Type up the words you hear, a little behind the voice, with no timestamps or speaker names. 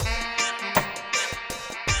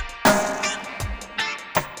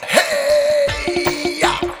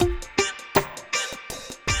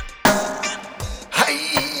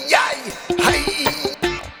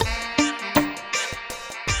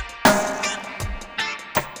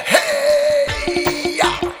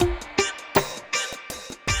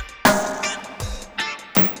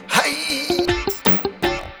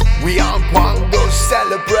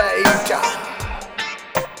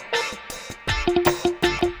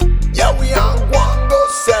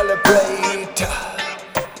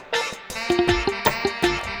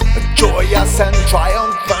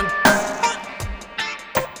triumphant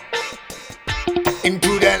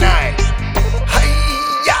into the night.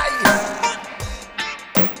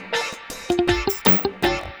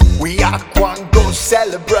 We are going to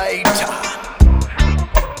celebrate,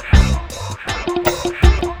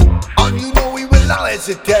 and you know we will not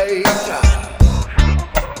hesitate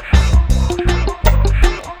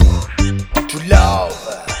to love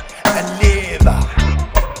and live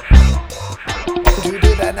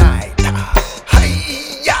into the night.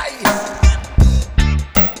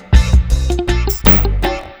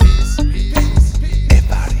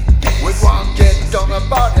 We won't get on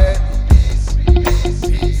about it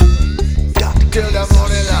till the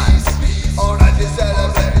morning light. All night to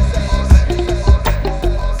celebrate.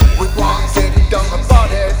 We won't get done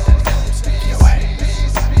about it.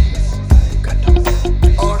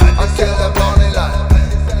 All night until the morning light.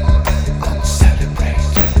 And celebrate,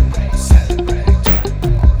 celebrate.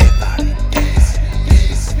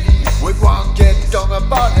 We won't get done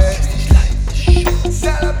about it.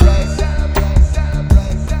 Celebrate, celebrate,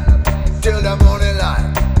 celebrate, celebrate till the morning light.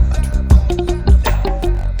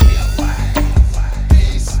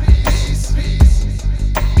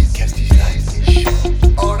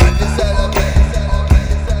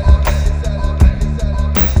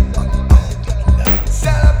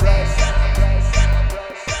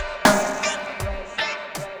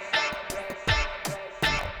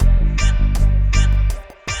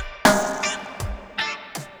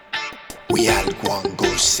 We all going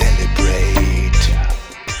go celebrate.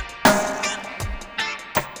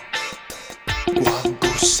 Going go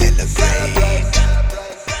celebrate.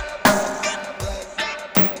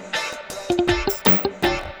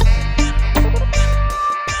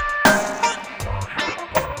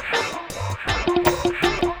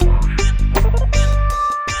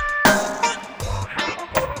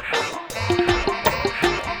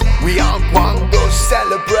 We all going go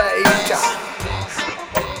celebrate.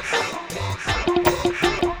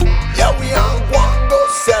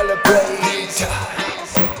 Celebrate.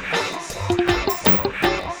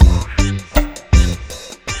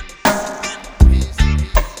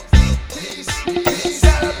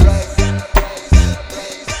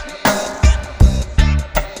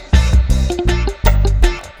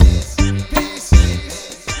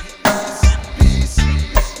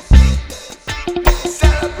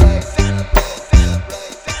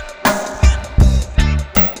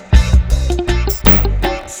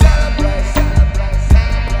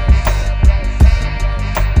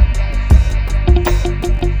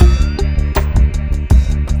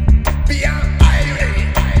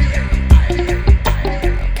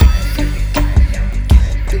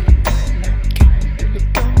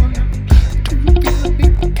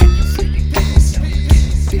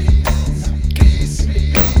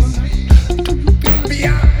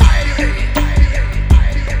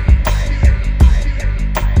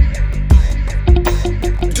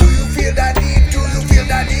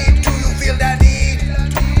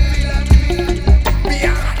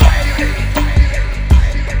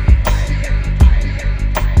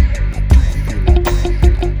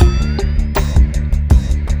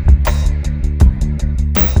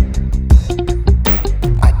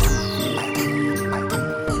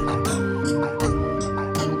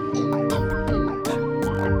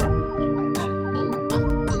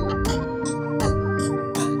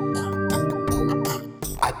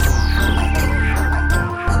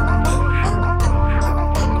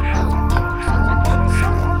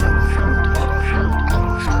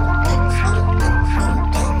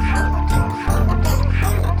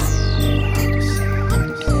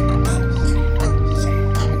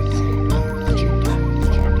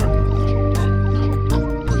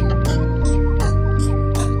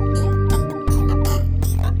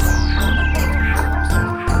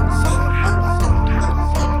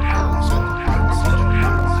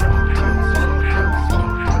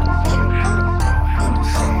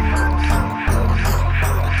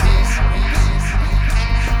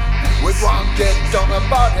 Get on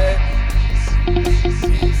about it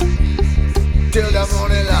till the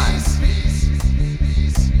morning light.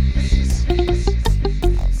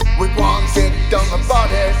 We won't get done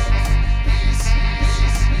about it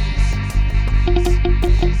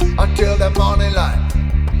until the morning light.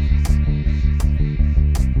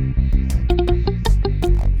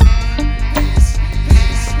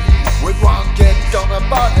 We won't get done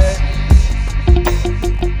about it